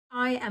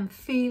I am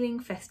feeling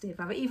festive.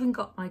 I've even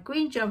got my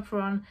green jumper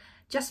on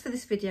just for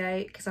this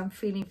video because I'm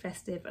feeling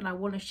festive, and I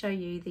want to show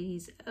you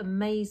these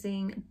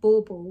amazing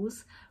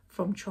baubles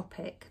from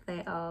Tropic.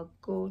 They are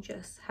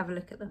gorgeous. Have a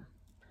look at them.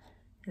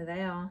 There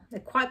they are. They're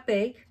quite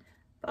big,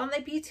 but aren't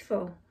they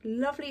beautiful?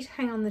 Lovely to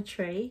hang on the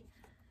tree.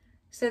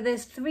 So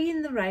there's 3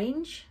 in the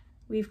range.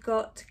 We've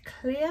got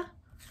Clear,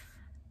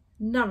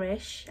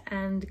 Nourish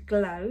and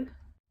Glow,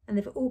 and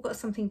they've all got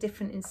something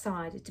different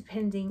inside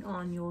depending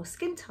on your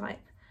skin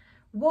type.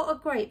 What a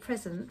great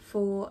present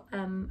for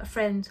a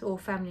friend or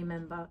family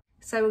member.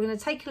 So we're going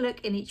to take a look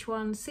in each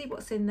one, see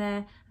what's in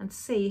there and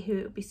see who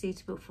it would be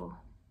suitable for.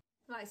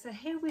 Right, so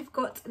here we've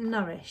got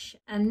Nourish,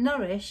 and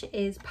Nourish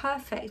is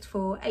perfect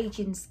for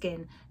aging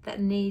skin that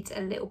needs a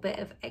little bit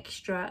of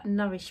extra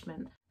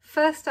nourishment.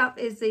 First up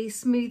is the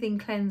smoothing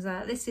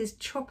cleanser. This is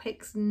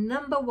Tropic's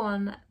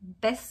 #1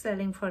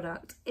 best-selling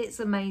product. It's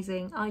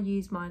amazing. I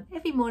use mine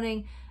every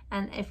morning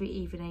and every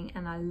evening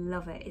and I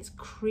love it. It's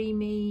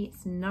creamy,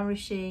 it's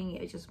nourishing,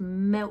 it just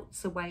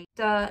melts away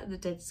dirt, the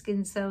dead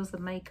skin cells, the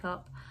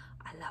makeup.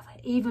 I love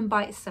it, even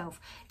by itself.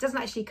 It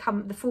doesn't actually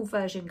come, the full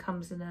version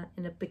comes in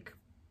a big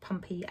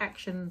pumpy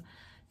action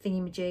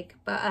thingy-majig,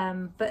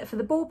 but for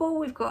the bauble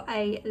we've got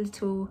a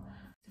little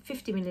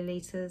 50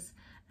 millilitres,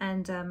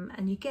 and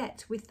you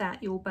get with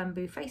that your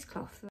bamboo face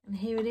cloth. And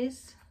here it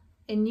is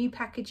in new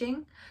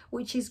packaging,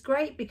 which is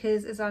great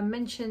because, as I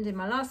mentioned in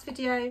my last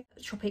video,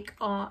 Tropic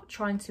are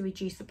trying to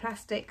reduce the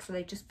plastic, so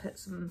they just put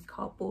some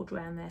cardboard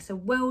around there. So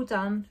well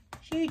done,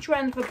 huge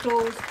round of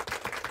applause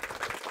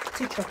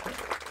to Tropic.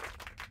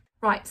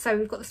 Right, so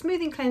we've got the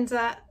smoothing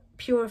cleanser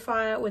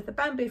purifier with the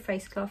bamboo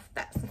face cloth.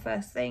 That's the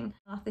first thing.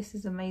 Oh, this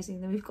is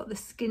amazing. Then we've got the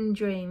Skin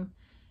Dream.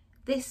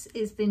 This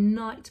is the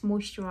night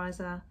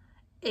moisturizer.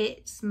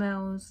 It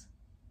smells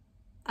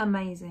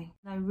amazing.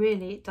 No,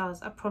 really it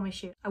does. I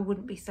promise you, I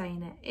wouldn't be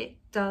saying it. It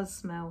does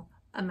smell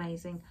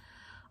amazing.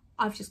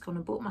 I've just gone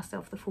and bought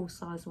myself the full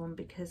size one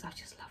because I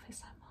just love it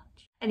so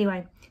much.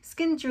 Anyway,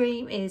 Skin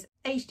Dream is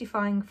age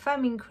defying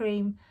firming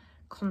cream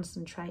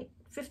concentrate,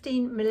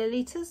 15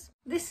 millilitres.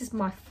 This is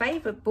my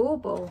favourite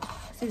bauble.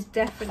 This is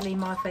definitely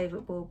my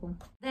favourite bauble.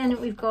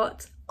 Then we've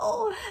got,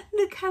 oh,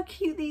 look how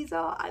cute these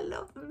are. I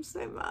love them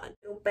so much.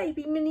 Little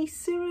baby mini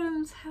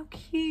serums, how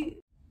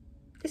cute.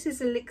 This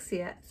is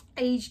Elixir, it's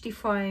age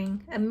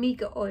defying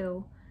omega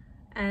oil,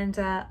 and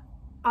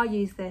I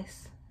use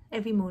this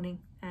every morning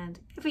and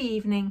every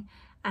evening,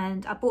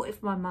 and I bought it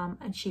for my mum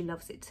and she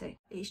loves it too.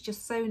 It's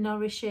just so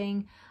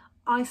nourishing.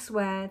 I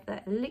swear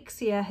that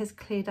Elixir has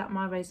cleared up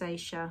my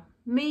rosacea.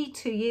 Me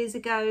 2 years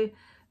ago,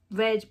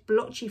 red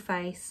blotchy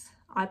face,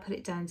 I put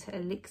it down to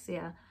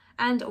Elixir,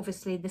 and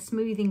obviously the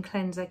smoothing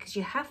cleanser, because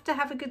you have to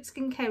have a good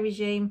skincare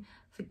regime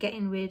for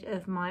getting rid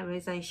of my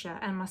rosacea,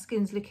 and my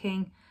skin's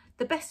looking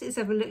the best it's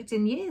ever looked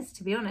in years,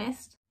 to be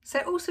honest. So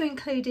also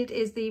included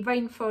is the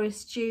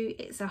Rainforest Dew.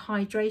 It's a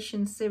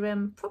hydration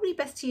serum, probably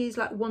best to use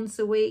like once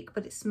a week,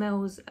 but it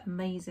smells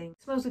amazing.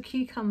 It smells of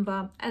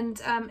cucumber,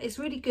 and it's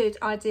a really good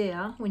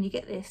idea when you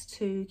get this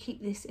to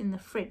keep this in the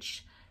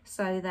fridge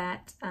so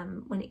that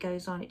when it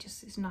goes on,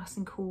 it's nice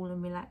and cool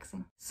and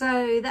relaxing.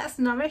 So that's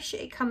Nourish.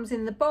 It comes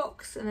in the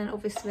box, and then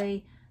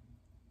obviously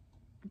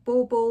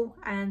bauble,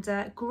 and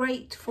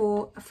great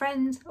for a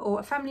friend or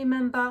a family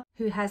member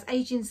who has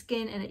aging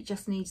skin and it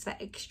just needs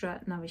that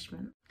extra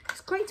nourishment.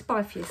 It's great to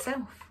buy for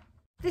yourself.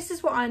 This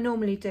is what I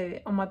normally do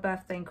on my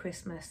birthday and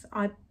Christmas.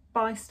 I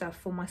buy stuff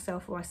for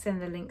myself, or I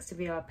send the links to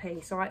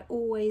VIP, so I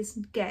always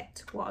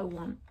get what I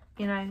want.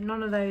 You know,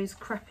 none of those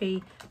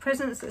crappy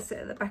presents that sit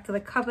at the back of the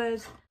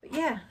cupboard. But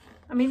yeah,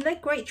 I mean, they're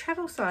great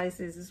travel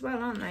sizes as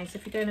well, aren't they? So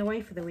if you're going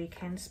away for the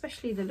weekend,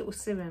 especially the little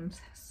serums,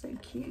 so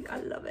cute. I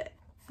love it.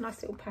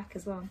 Nice little pack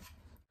as well.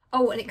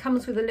 Oh, and it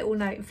comes with a little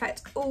note. In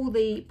fact, all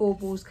the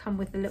baubles come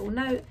with a little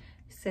note.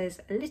 It says,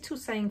 a little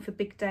saying for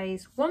big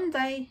days, one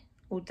day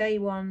or day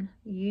one,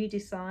 you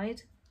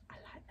decide. I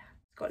like that.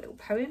 It's got a little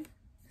poem.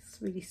 It's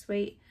really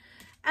sweet.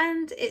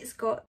 And it's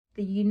got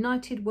the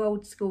United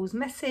World Schools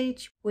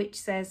message, which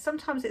says,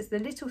 sometimes it's the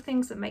little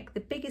things that make the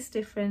biggest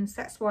difference.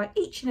 That's why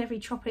each and every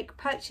Tropic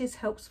purchase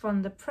helps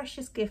fund the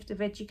precious gift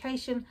of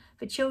education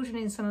for children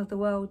in some of the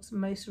world's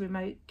most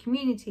remote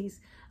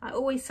communities. I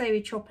always say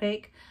with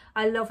Tropic,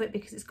 I love it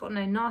because it's got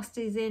no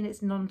nasties in,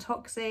 it's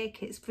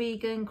non-toxic, it's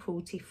vegan,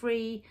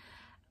 cruelty-free,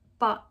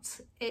 but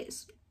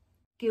it's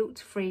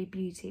guilt-free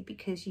beauty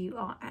because you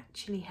are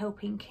actually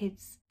helping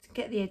kids to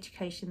get the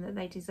education that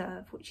they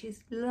deserve, which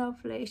is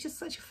lovely. It's just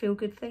such a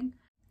feel-good thing.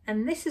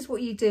 And this is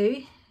what you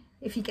do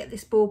if you get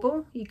this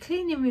bauble. You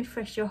clean and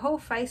refresh your whole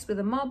face with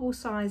a marble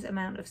size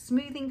amount of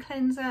smoothing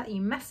cleanser. You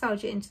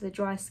massage it into the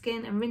dry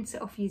skin and rinse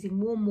it off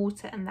using warm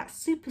water and that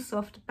super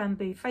soft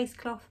bamboo face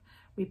cloth.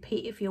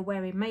 Repeat if you're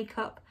wearing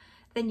makeup.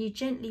 Then you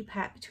gently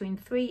pat between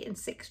 3 and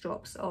 6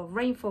 drops of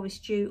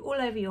Rainforest Dew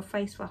all over your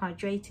face for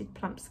hydrated,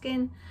 plump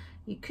skin.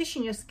 You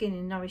cushion your skin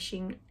in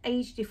nourishing,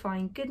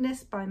 age-defying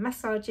goodness by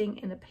massaging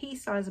in a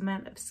pea-sized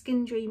amount of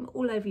Skin Dream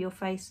all over your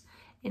face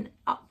in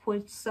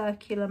upward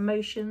circular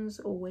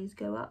motions. Always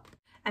go up.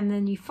 And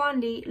then you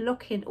finally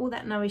lock in all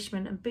that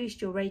nourishment and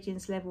boost your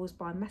radiance levels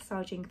by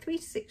massaging 3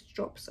 to 6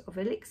 drops of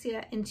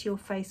elixir into your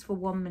face for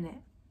 1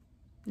 minute.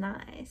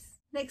 Nice.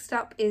 Next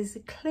up is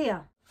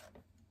Clear.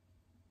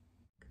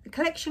 The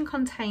collection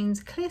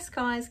contains Clear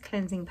Skies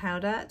Cleansing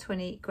Powder,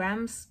 20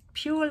 grams,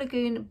 Pure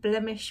Lagoon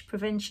Blemish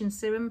Prevention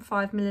Serum,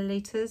 5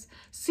 millilitres,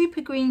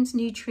 Super Greens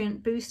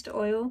Nutrient Boost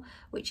Oil,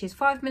 which is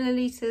 5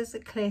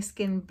 millilitres, Clear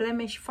Skin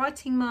Blemish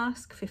Fighting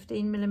Mask,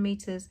 15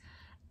 millimetres,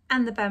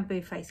 and the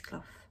bamboo face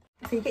cloth.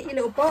 So you get your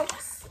little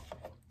box.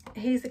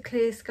 Here's the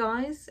Clear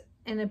Skies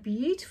in a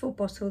beautiful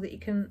bottle that you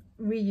can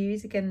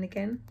reuse again and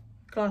again,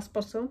 glass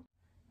bottle.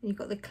 You've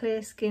got the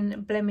Clear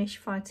Skin Blemish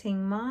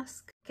Fighting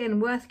Mask. Again,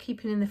 worth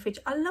keeping in the fridge.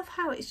 I love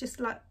how it's just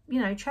like, you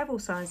know, travel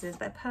sizes.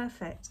 They're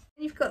perfect.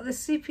 You've got the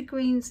Super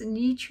Greens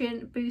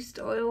Nutrient Boost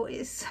Oil.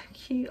 It's so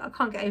cute. I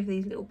can't get over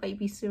these little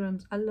baby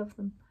serums. I love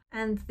them.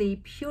 And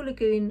the Pure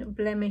Lagoon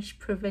Blemish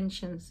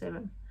Prevention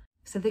Serum.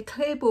 So the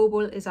Clear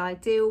Bauble is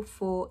ideal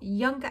for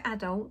younger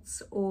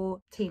adults or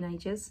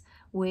teenagers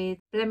with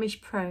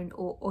blemish prone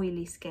or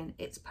oily skin.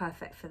 It's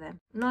perfect for them.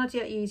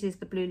 Nadia uses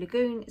the Blue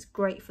Lagoon. It's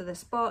great for the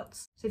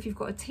spots. So if you've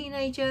got a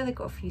teenager, they've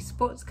got a few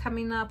spots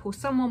coming up, or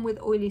someone with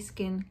oily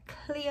skin,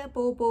 Clear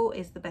Bauble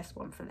is the best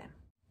one for them.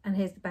 And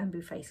here's the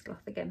bamboo face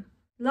cloth again.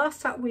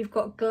 Last up, we've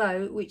got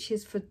Glow, which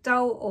is for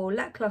dull or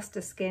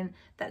lackluster skin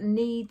that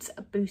needs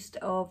a boost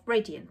of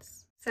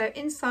radiance. So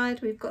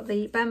inside we've got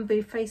the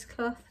bamboo face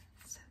cloth.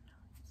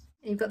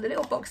 You've got the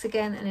little box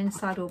again, and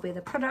inside will be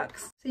the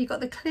products. So you've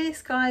got the Clear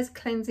Skies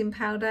Cleansing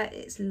Powder.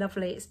 It's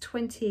lovely. It's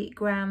 20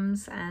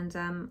 grams, and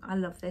I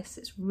love this.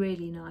 It's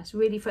really nice.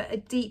 Really for a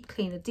deep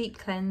clean, a deep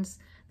cleanse,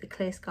 the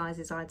Clear Skies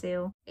is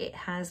ideal. It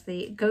has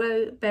the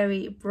Glow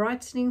Berry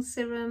Brightening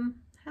Serum.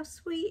 How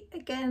sweet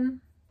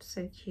again.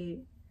 So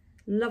cute.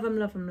 Love them,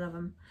 love them, love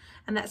them.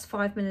 And that's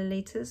 5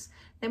 millilitres.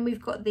 Then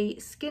we've got the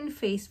Skin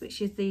Feast, which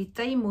is the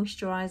day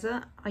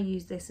moisturiser. I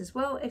use this as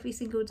well every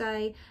single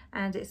day,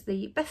 and it's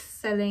the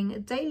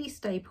best-selling daily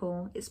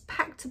staple. It's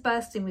packed to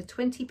bursting with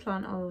 20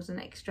 plant oils and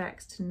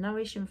extracts to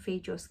nourish and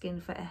feed your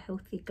skin for a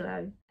healthy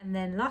glow. And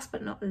then last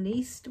but not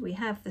least, we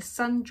have the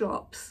Sun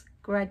Drops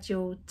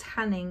Gradual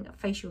Tanning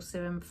Facial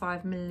Serum,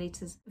 5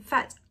 millilitres. In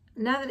fact,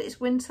 now that it's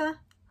winter,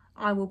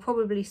 I will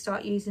probably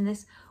start using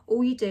this.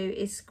 All you do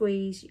is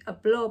squeeze a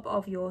blob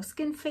of your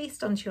Skin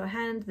Feast onto your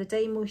hand, the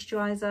day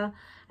moisturiser,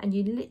 and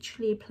you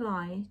literally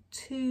apply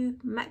 2,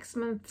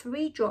 maximum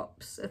 3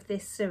 drops of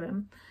this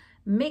serum,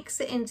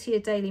 mix it into your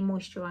daily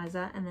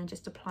moisturiser, and then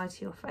just apply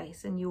to your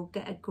face, and you'll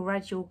get a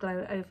gradual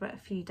glow over a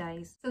few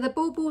days. So the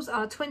baubles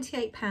are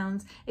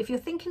 £28. If you're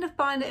thinking of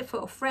buying it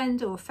for a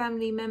friend or a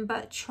family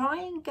member, try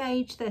and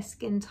gauge their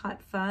skin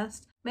type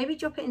first. Maybe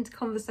drop it into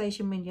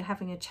conversation when you're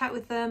having a chat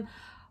with them.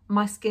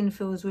 My skin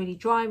feels really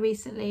dry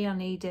recently. I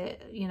need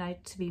it, you know,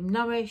 to be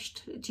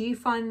nourished. Do you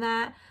find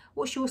that?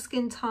 What's your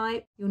skin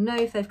type? You'll know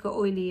if they've got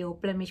oily or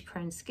blemish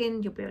prone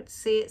skin. You'll be able to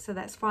see it, so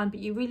that's fine.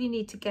 But you really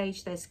need to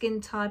gauge their skin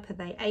type. Are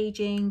they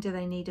aging? Do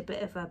they need a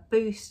bit of a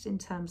boost in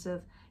terms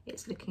of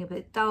it's looking a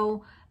bit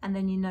dull? And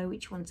then you know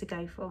which one to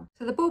go for.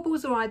 So the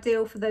baubles are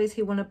ideal for those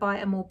who want to buy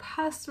a more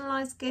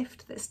personalised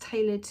gift that's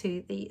tailored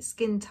to the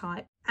skin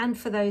type. And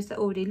for those that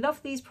already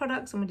love these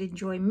products and would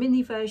enjoy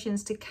mini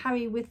versions to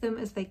carry with them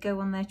as they go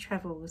on their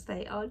travels.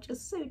 They are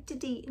just so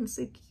diddy and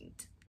so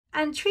cute.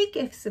 And tree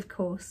gifts, of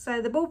course. So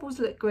the baubles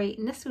look great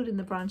nestled in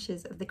the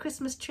branches of the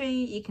Christmas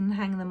tree. You can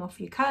hang them off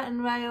your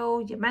curtain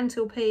rail, your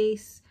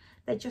mantelpiece.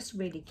 They're just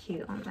really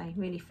cute, aren't they?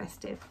 Really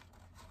festive.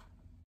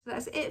 So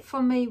that's it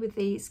from me with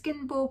the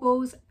skin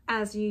baubles.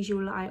 As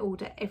usual, I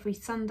order every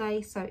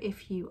Sunday. So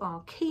if you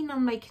are keen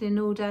on making an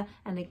order,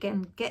 and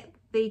again, get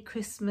the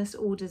Christmas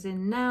orders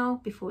in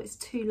now before it's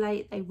too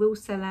late. They will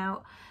sell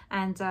out,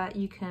 and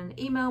you can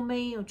email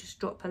me or just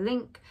drop a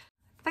link.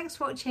 Thanks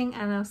for watching,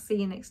 and I'll see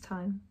you next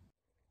time.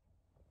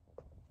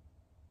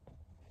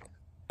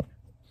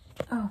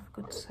 Oh,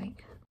 for God's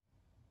sake.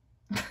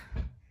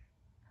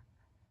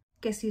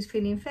 Guess who's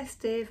feeling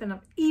festive? And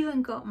I've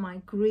even got my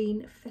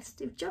green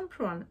festive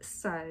jumper on.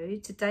 So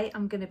today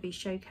I'm going to be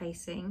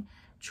showcasing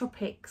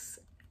Tropic's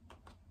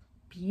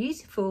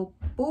beautiful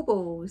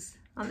baubles.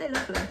 Aren't they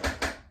lovely?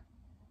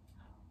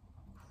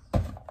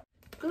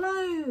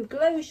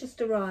 Glow's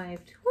just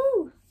arrived.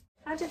 Woo!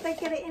 How did they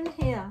get it in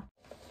here?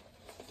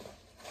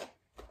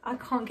 I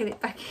can't get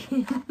it back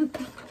in.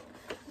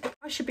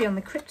 I should be on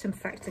the Krypton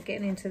factor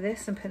getting into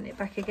this and putting it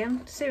back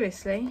again.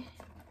 Seriously.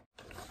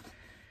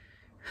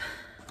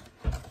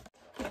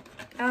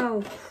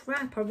 Oh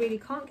crap, I really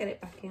can't get it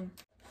back in.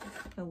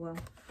 Oh well.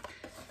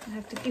 I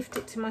have to gift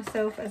it to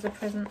myself as a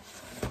present.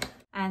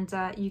 And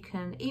you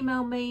can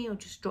email me or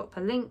just drop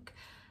a link.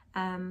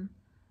 And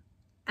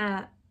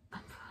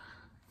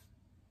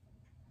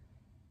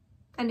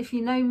if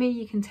you know me,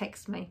 you can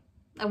text me.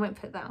 I won't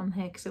put that on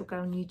here because it'll go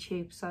on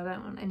YouTube, so I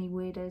don't want any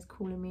weirdos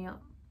calling me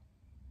up.